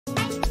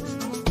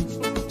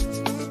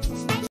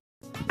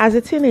As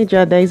a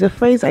teenager, there is a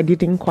phrase I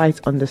didn't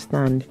quite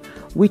understand,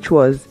 which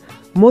was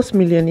most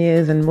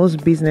millionaires and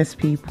most business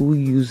people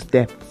use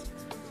debt.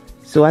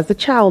 So as a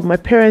child, my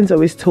parents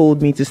always told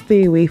me to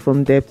stay away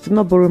from debt, do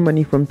not borrow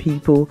money from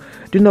people,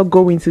 do not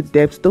go into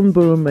debt, don't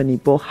borrow money.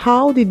 But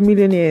how did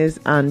millionaires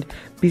and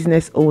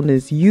business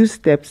owners use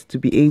debt to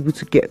be able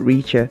to get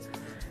richer?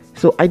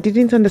 So I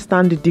didn't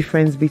understand the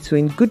difference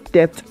between good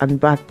debt and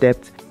bad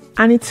debt.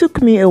 And it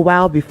took me a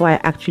while before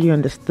I actually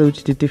understood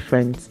the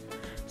difference.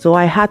 So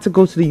I had to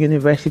go to the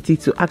university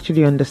to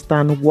actually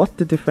understand what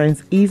the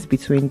difference is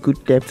between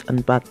good debt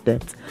and bad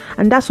debt.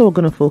 And that's what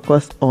we're going to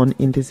focus on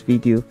in this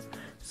video.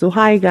 So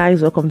hi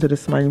guys, welcome to the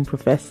Smiling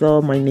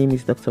Professor. My name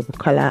is Dr.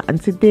 Bukola,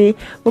 and today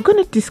we're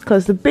going to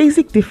discuss the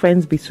basic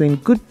difference between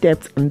good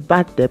debt and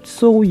bad debt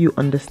so you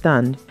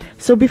understand.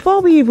 So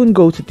before we even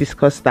go to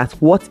discuss that,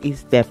 what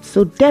is debt?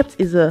 So debt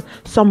is a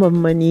sum of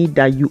money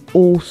that you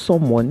owe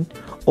someone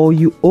or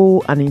you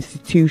owe an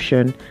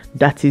institution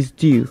that is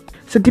due.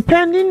 So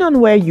depending on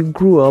where you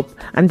grew up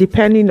and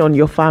depending on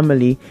your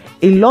family,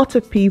 a lot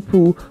of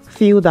people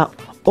feel that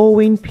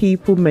owing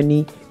people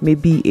money may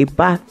be a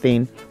bad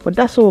thing, but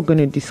that's what we're going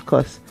to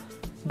discuss.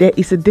 There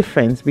is a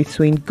difference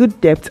between good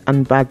debt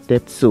and bad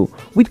debt. So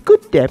with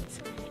good debt,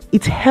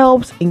 it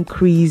helps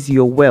increase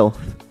your wealth,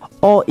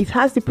 or it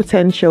has the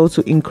potential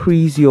to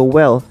increase your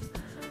wealth.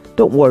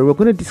 Don't worry, we're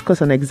going to discuss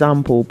an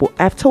example, but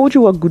I've told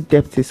you what good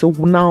debt is. So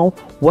now,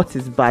 what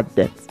is bad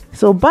debt?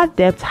 So bad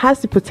debt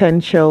has the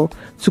potential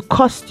to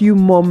cost you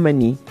more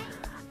money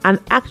and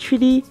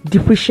actually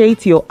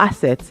depreciate your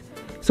assets.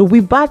 So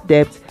with bad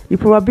debt, the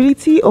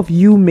probability of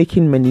you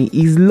making money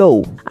is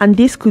low, and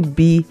this could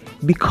be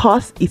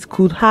because it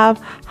could have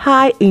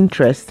high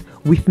interest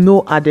with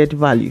no added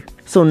value.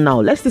 So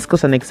now let's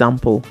discuss an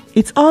example.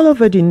 It's all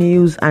over the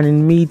news and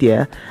in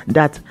media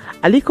that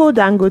Aliko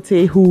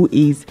Dangote, who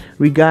is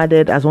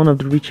regarded as one of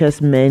the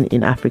richest men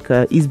in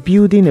Africa, is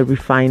building a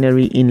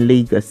refinery in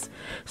Lagos.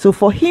 So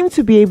for him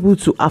to be able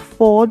to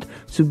afford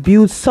to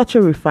build such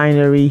a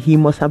refinery, he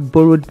must have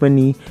borrowed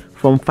money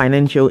from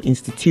financial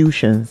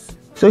institutions.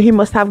 So he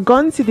must have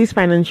gone to these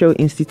financial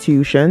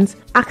institutions,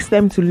 asked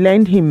them to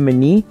lend him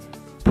money,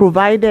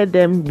 provided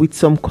them with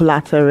some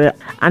collateral,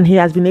 and he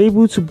has been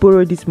able to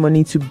borrow this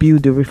money to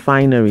build the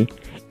refinery.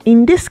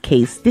 In this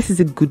case, this is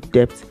a good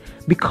debt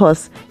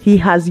because he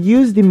has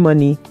used the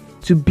money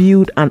to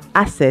build an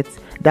asset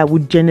that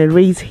would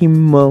generate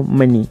him more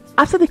money.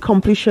 After the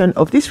completion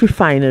of this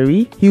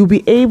refinery, he will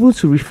be able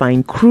to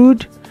refine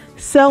crude,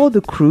 sell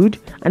the crude,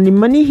 and the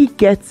money he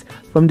gets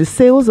from the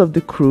sales of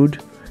the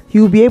crude, he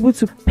will be able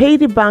to pay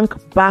the bank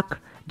back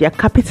their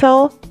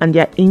capital and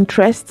their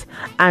interest,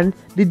 and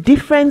the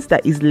difference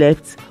that is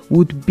left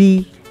would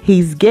be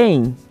his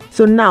gain.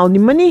 So now the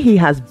money he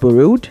has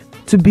borrowed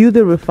to build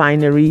the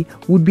refinery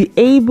would be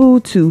able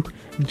to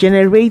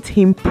generate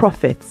him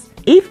profits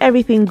if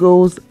everything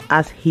goes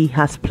as he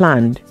has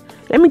planned.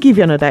 Let me give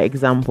you another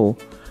example.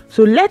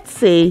 So let's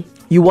say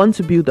you want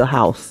to build a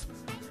house.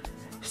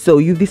 So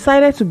you've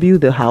decided to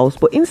build a house,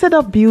 but instead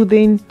of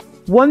building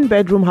one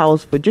bedroom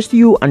house for just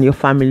you and your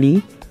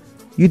family,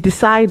 you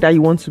decide that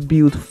you want to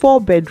build 4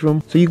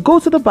 bedrooms. So you go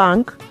to the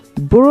bank,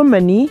 you borrow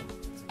money,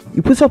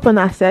 you put up an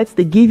asset,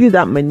 they give you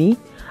that money,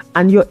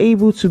 and you're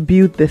able to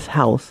build this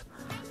house.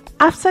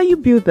 After you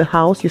build the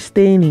house, you're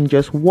staying in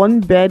just 1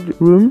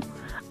 bedroom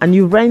and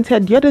you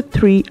rented the other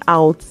 3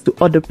 out to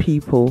other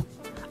people,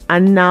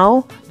 and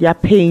now they are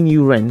paying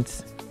you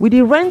rent. With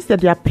the rent that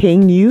they are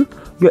paying you,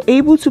 you're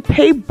able to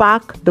pay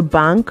back the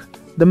bank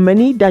the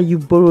money that you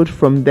borrowed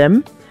from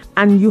them,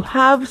 and you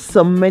have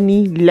some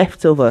money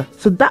left over.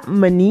 So that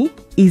money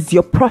is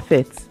your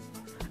profit.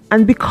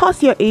 And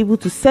because you're able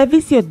to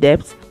service your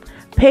debt,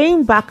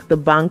 paying back the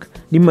bank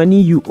the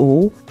money you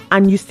owe,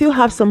 and you still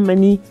have some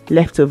money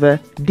left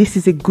over, this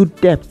is a good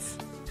debt.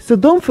 So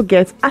don't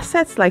forget,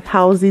 assets like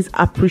houses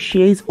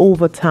appreciate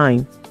over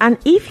time. And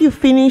if you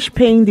finish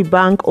paying the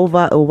bank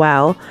over a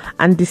while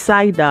and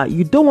decide that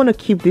you don't want to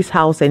keep this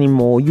house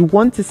anymore, you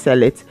want to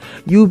sell it,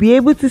 you'll be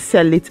able to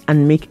sell it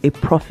and make a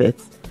profit.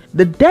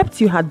 The debt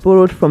you had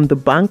borrowed from the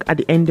bank at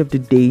the end of the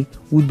day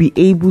would be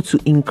able to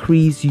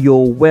increase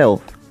your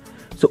wealth.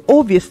 So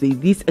obviously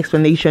this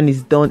explanation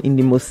is done in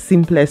the most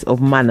simplest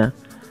of manner,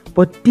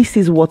 but this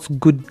is what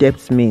good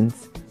debt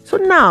means. So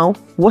now,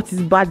 what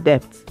is bad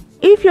debt?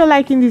 If you're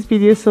liking this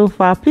video so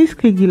far, please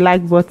click the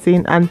like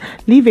button and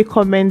leave a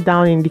comment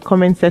down in the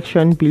comment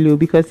section below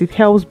because it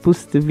helps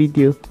boost the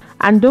video.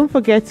 And don't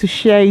forget to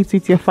share it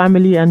with your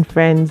family and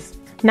friends.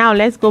 Now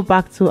let's go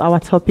back to our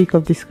topic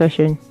of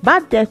discussion.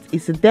 Bad debt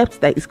is a debt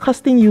that is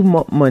costing you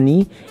more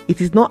money, it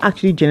is not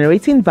actually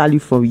generating value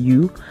for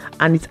you,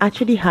 and it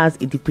actually has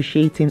a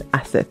depreciating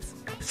asset.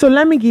 So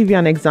let me give you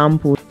an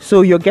example.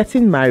 So you're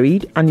getting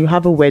married and you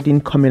have a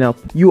wedding coming up.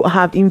 You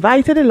have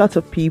invited a lot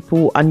of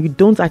people and you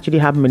don't actually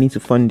have money to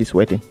fund this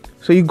wedding.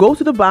 So you go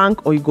to the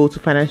bank or you go to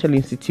financial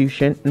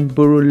institution and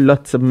borrow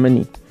lots of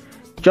money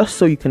just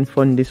so you can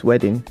fund this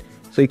wedding.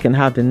 So you can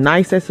have the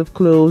nicest of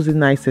clothes, the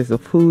nicest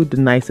of food, the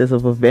nicest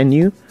of a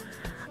venue.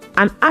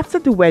 And after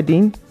the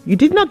wedding, you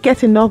did not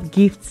get enough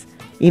gifts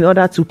in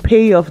order to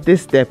pay off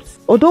this debt.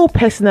 Although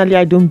personally,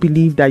 I don't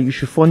believe that you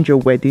should fund your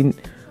wedding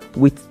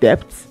with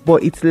debts,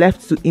 but it's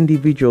left to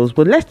individuals.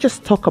 But let's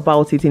just talk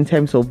about it in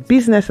terms of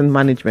business and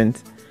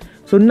management.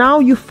 So now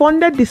you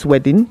funded this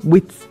wedding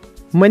with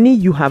money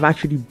you have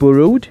actually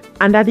borrowed,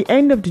 and at the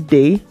end of the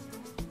day,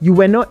 you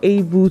were not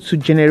able to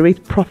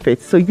generate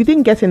profits. So you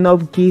didn't get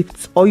enough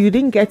gifts, or you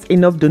didn't get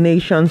enough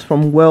donations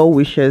from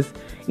well-wishers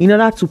in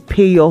order to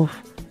pay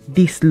off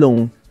this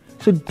loan.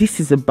 So this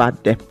is a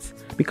bad debt,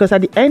 because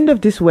at the end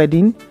of this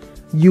wedding,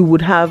 you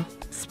would have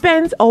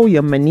spent all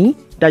your money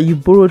that you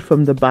borrowed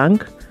from the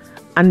bank.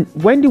 And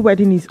when the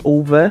wedding is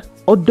over,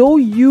 although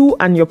you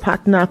and your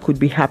partner could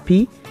be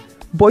happy,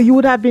 but you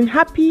would have been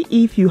happy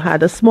if you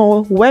had a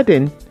small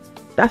wedding.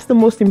 That's the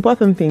most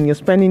important thing. You're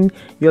spending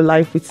your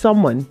life with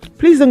someone.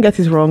 Please don't get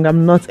it wrong.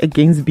 I'm not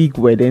against big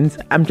weddings.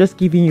 I'm just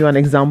giving you an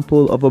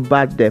example of a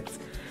bad debt.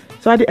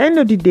 So at the end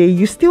of the day,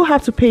 you still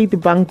have to pay the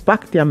bank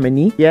back their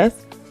money,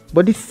 yes,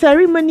 but the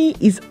ceremony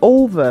is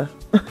over.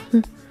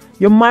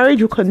 Your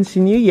marriage will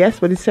continue, yes,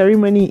 but the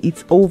ceremony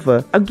is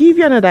over. I'll give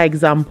you another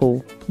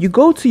example. You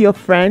go to your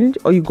friend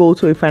or you go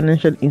to a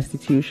financial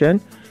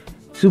institution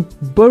to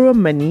borrow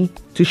money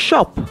to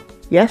shop.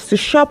 Yes, to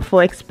shop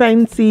for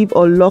expensive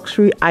or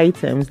luxury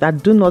items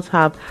that do not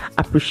have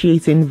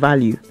appreciating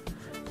value.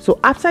 So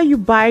after you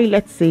buy,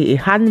 let's say, a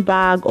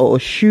handbag or a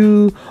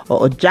shoe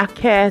or a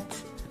jacket,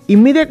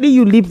 immediately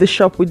you leave the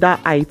shop with that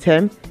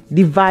item,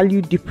 the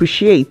value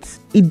depreciates.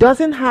 It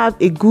doesn't have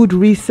a good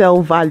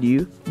resale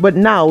value, but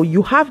now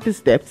you have this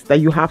debt that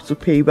you have to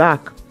pay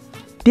back.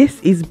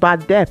 This is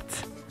bad debt,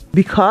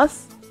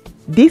 because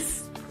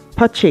this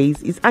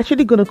purchase is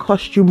actually going to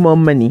cost you more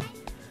money,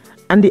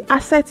 and the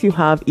asset you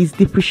have is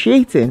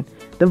depreciating.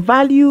 The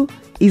value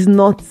is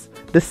not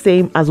the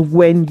same as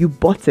when you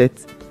bought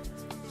it.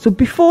 So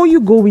before you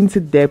go into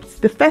debt,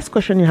 the first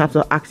question you have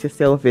to ask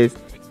yourself is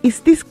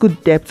this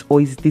good debt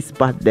or is this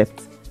bad debt?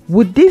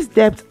 Would this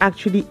debt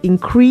actually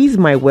increase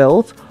my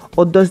wealth,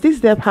 or does this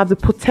debt have the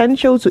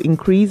potential to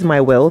increase my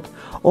wealth,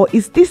 or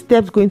is this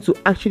debt going to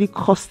actually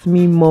cost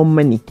me more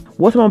money?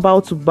 What I'm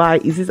about to buy,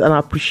 is this an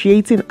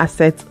appreciating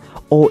asset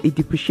or a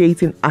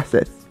depreciating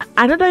asset?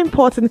 Another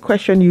important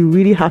question you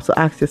really have to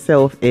ask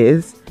yourself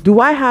is, do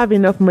I have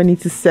enough money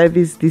to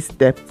service this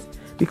debt?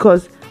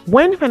 Because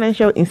when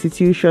financial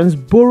institutions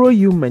borrow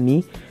you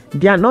money,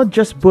 they are not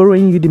just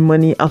borrowing you the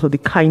money out of the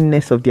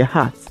kindness of their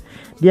hearts.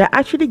 They are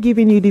actually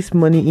giving you this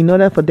money in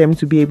order for them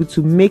to be able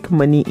to make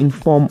money in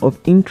form of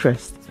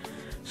interest.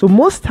 So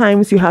most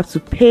times you have to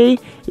pay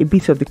a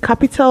bit of the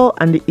capital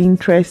and the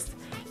interest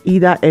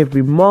either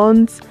every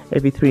month,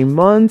 every 3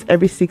 months,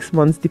 every 6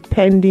 months,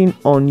 depending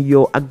on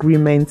your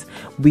agreement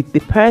with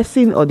the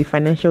person or the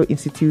financial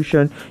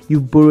institution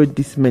you borrowed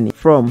this money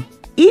from.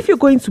 If you're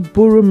going to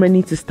borrow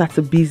money to start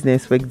a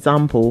business, for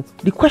example,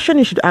 the question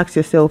you should ask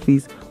yourself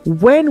is,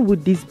 when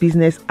would this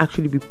business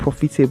actually be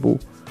profitable?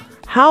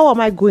 How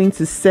am I going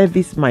to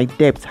service my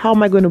debt? How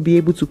am I going to be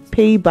able to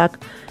pay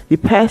back the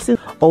person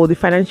or the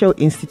financial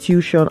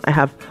institution I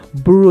have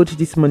borrowed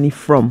this money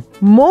from?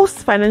 Most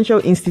financial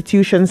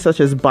institutions, such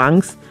as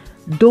banks,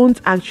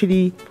 don't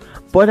actually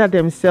bother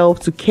themselves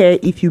to care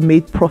if you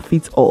made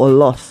profit or a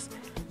loss.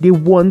 They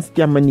want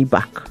their money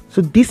back. So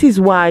this is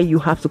why you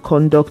have to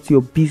conduct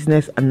your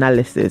business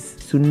analysis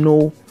to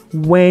know,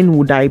 when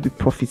would I be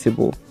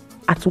profitable?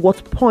 At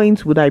what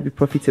point would I be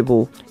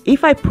profitable?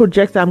 If I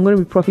project I'm going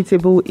to be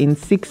profitable in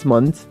 6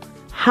 months,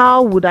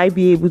 how would I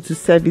be able to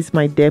service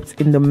my debts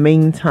in the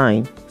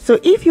meantime? So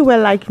if you were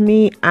like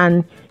me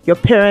and your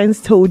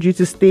parents told you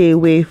to stay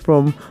away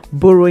from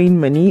borrowing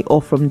money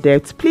or from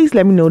debts, please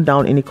let me know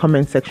down in the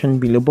comment section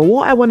below. But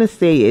what I want to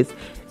say is,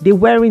 they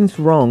weren't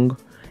wrong.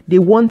 They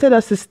wanted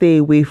us to stay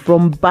away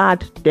from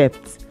bad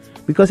debts,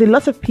 because a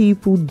lot of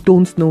people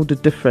don't know the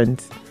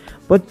difference.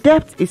 But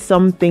debt is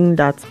something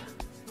that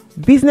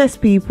business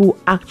people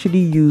actually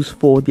use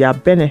for their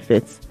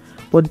benefits,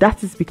 but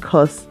that is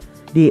because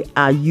they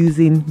are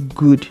using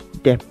good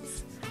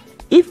debts.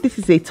 If this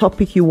is a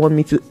topic you want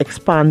me to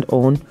expand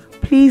on,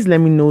 please let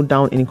me know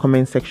down in the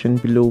comment section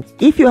below.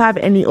 If you have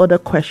any other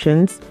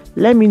questions,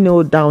 let me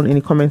know down in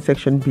the comment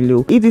section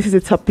below. If this is a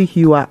topic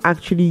you are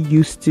actually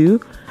used to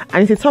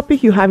and it's a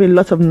topic you have a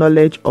lot of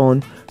knowledge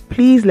on,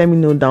 please let me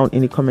know down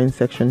in the comment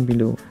section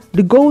below.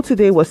 The goal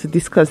today was to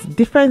discuss the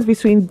difference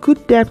between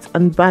good debts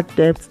and bad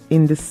debts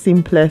in the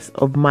simplest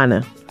of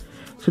manner.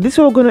 So this is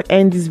where we're going to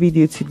end this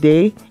video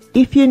today.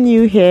 If you're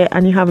new here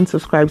and you haven't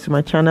subscribed to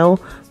my channel,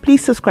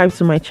 please subscribe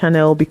to my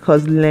channel,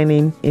 because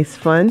learning is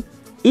fun.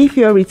 If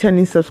you're a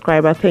returning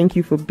subscriber, thank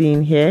you for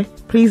being here.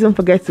 Please don't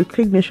forget to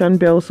click the notification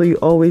bell so you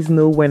always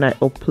know when I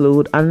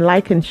upload, and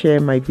like and share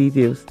my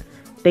videos.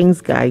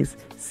 Thanks guys.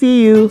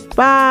 See you.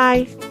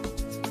 Bye.